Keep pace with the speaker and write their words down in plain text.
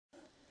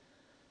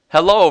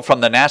Hello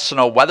from the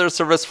National Weather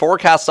Service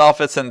Forecast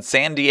Office in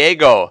San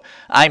Diego.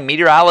 I'm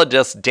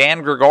meteorologist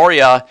Dan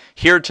Gregoria,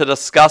 here to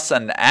discuss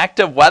an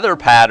active weather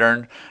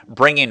pattern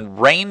bringing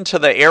rain to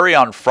the area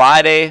on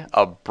Friday,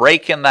 a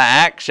break in the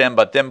action,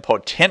 but then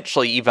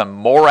potentially even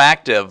more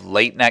active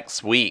late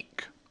next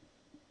week.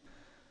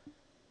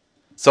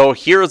 So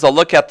here's a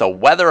look at the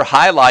weather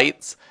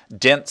highlights.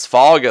 Dense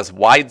fog is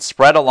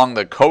widespread along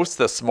the coast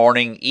this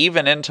morning,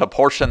 even into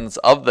portions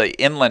of the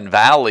inland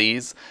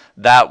valleys.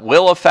 That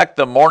will affect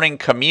the morning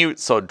commute,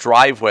 so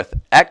drive with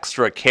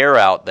extra care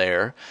out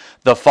there.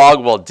 The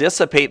fog will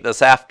dissipate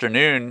this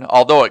afternoon,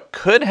 although it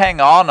could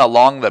hang on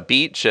along the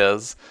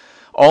beaches,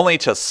 only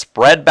to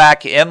spread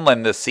back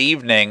inland this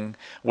evening,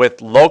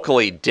 with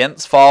locally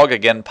dense fog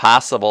again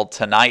possible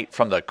tonight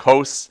from the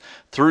coast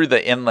through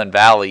the inland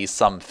valleys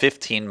some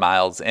 15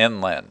 miles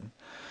inland.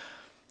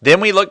 Then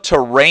we look to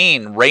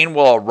rain. Rain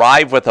will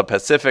arrive with a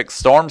Pacific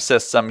storm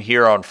system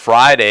here on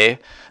Friday.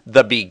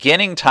 The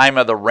beginning time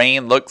of the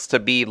rain looks to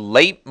be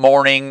late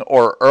morning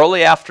or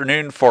early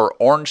afternoon for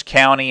Orange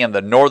County and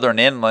the northern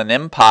inland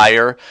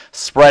empire,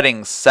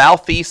 spreading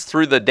southeast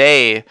through the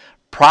day,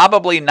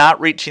 probably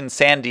not reaching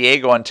San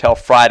Diego until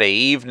Friday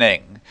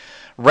evening.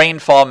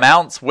 Rainfall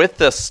amounts with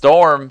this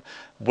storm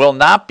will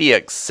not be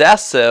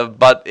excessive,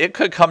 but it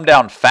could come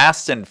down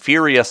fast and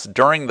furious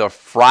during the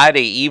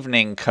Friday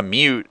evening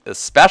commute,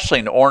 especially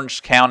in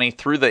Orange County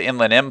through the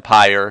Inland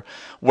Empire,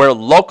 where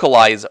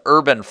localized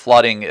urban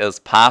flooding is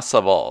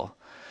possible.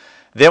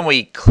 Then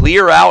we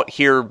clear out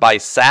here by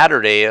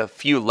Saturday, a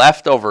few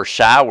leftover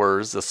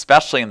showers,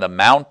 especially in the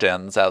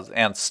mountains,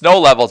 and snow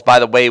levels, by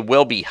the way,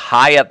 will be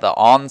high at the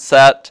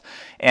onset.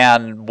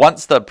 And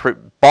once the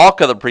bulk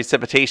of the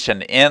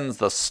precipitation ends,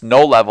 the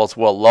snow levels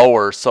will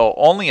lower, so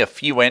only a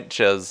few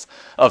inches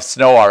of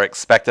snow are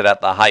expected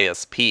at the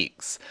highest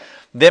peaks.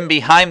 Then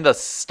behind the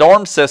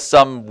storm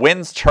system,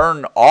 winds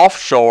turn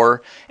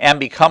offshore and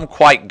become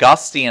quite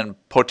gusty and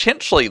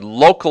potentially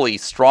locally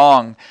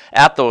strong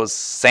at those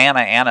Santa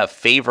Ana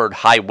favored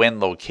high wind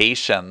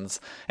locations,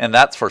 and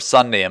that's for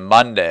Sunday and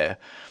Monday.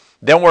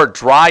 Then we're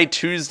dry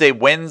Tuesday,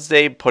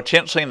 Wednesday,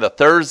 potentially into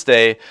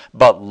Thursday,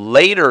 but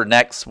later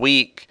next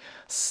week,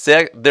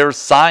 there's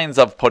signs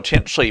of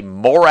potentially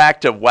more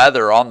active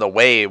weather on the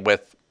way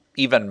with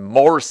even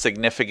more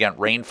significant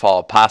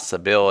rainfall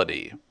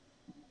possibility.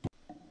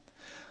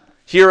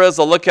 Here is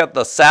a look at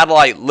the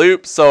satellite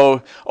loop.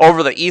 So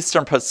over the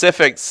eastern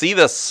Pacific, see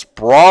this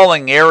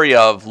sprawling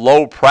area of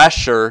low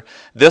pressure.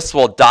 This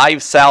will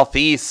dive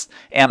southeast,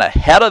 and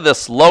ahead of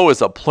this low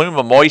is a plume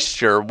of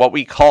moisture, what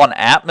we call an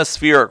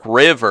atmospheric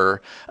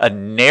river, a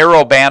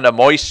narrow band of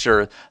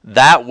moisture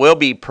that will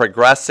be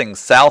progressing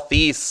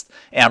southeast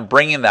and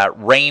bringing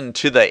that rain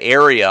to the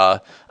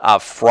area,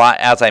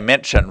 as I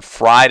mentioned,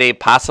 Friday,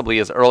 possibly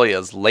as early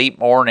as late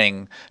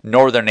morning,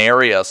 northern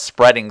area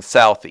spreading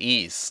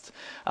southeast.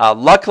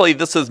 Luckily,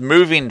 this is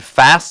moving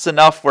fast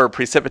enough where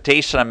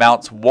precipitation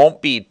amounts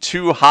won't be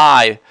too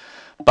high,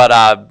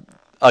 but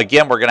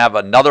again, we're going to have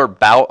another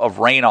bout of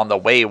rain on the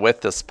way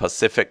with this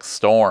Pacific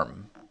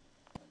storm.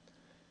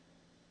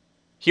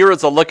 Here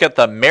is a look at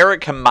the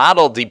American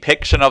model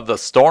depiction of the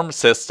storm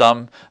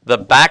system. The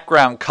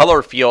background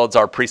color fields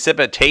are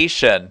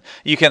precipitation.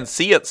 You can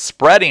see it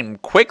spreading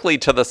quickly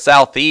to the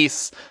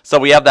southeast. So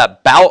we have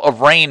that bout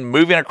of rain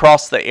moving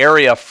across the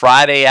area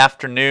Friday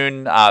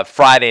afternoon,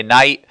 Friday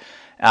night.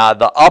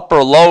 The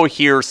upper low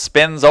here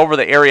spins over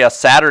the area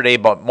Saturday,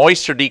 but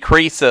moisture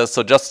decreases,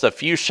 so just a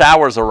few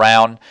showers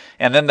around.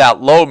 And then that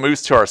low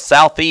moves to our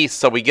southeast,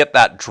 so we get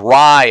that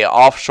dry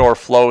offshore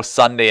flow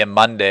Sunday and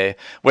Monday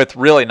with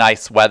really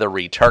nice weather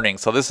returning.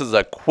 So this is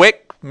a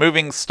quick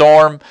moving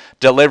storm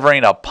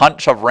delivering a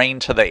punch of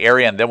rain to the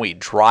area, and then we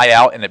dry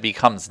out and it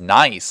becomes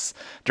nice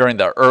during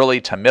the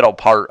early to middle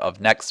part of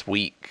next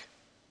week.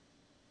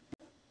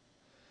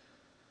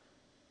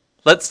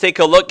 Let's take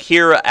a look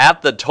here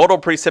at the total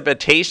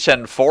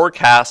precipitation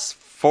forecast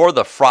for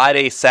the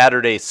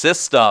Friday-Saturday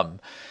system.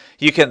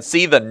 You can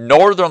see the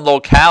northern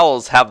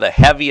locales have the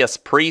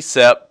heaviest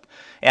precip,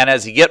 and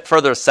as you get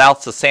further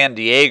south to San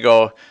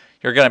Diego,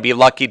 you're going to be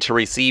lucky to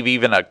receive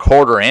even a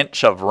quarter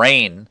inch of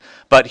rain.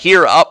 But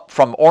here up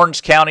from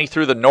Orange County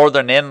through the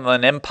northern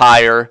inland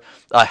empire,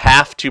 a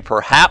half to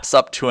perhaps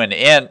up to an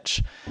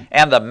inch.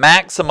 And the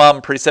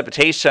maximum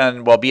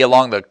precipitation will be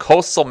along the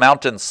coastal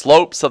mountain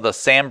slopes of the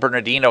San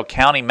Bernardino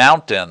County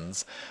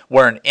mountains,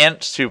 where an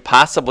inch to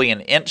possibly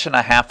an inch and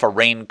a half of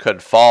rain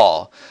could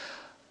fall.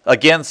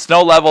 Again,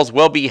 snow levels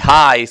will be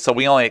high, so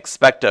we only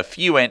expect a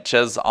few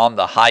inches on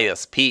the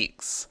highest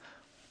peaks.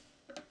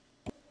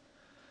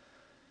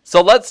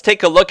 So let's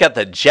take a look at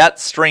the jet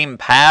stream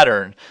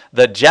pattern.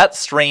 The jet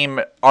stream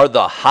are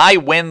the high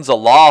winds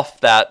aloft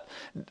that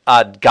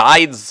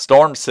guides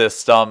storm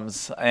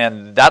systems,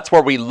 and that's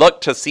where we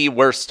look to see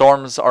where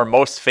storms are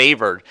most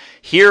favored.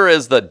 Here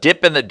is the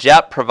dip in the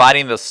jet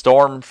providing the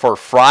storm for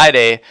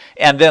Friday,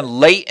 and then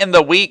late in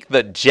the week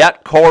the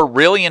jet core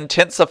really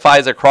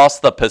intensifies across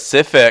the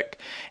Pacific,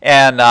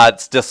 and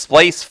it's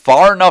displaced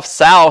far enough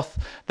south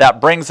that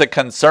brings a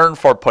concern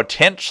for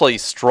potentially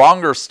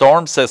stronger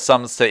storm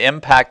systems to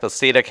impact the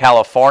state of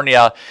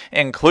California,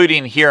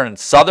 including here in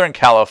Southern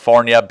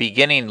California,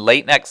 beginning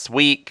late next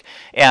week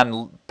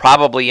and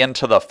probably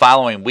into the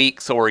following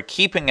week. So we're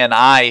keeping an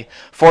eye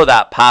for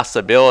that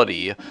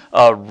possibility.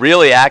 A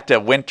really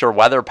active winter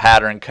weather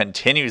pattern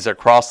continues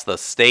across the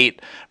state,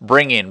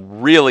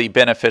 bringing really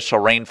beneficial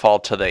rainfall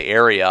to the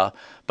area,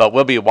 but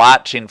we'll be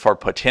watching for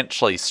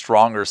potentially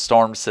stronger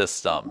storm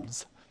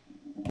systems.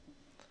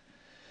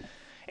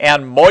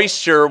 And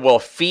moisture will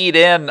feed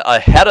in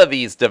ahead of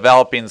these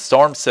developing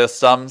storm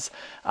systems.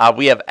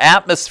 We have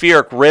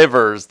atmospheric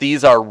rivers.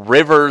 These are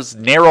rivers,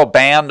 narrow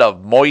band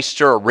of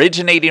moisture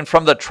originating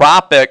from the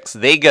tropics.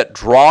 They get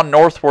drawn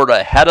northward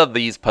ahead of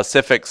these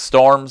Pacific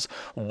storms.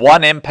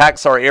 One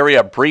impacts our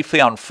area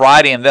briefly on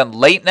Friday, and then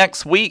late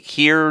next week,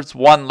 here's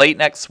one late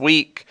next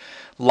week,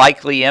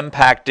 likely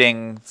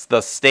impacting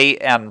the state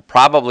and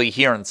probably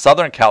here in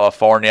Southern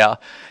California.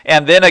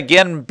 And then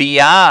again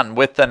beyond,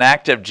 with an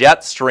active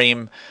jet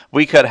stream,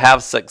 we could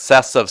have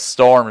successive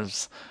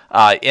storms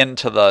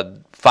into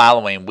the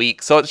following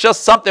week. So it's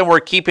just something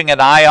we're keeping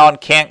an eye on.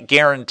 Can't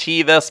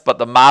guarantee this, but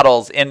the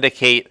models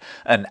indicate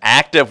an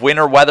active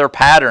winter weather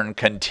pattern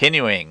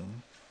continuing.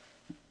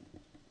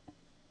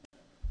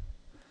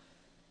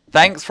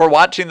 Thanks for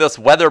watching this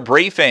weather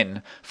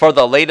briefing. For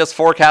the latest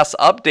forecast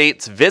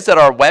updates, visit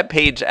our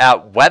webpage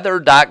at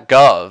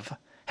weather.gov.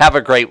 Have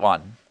a great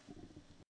one.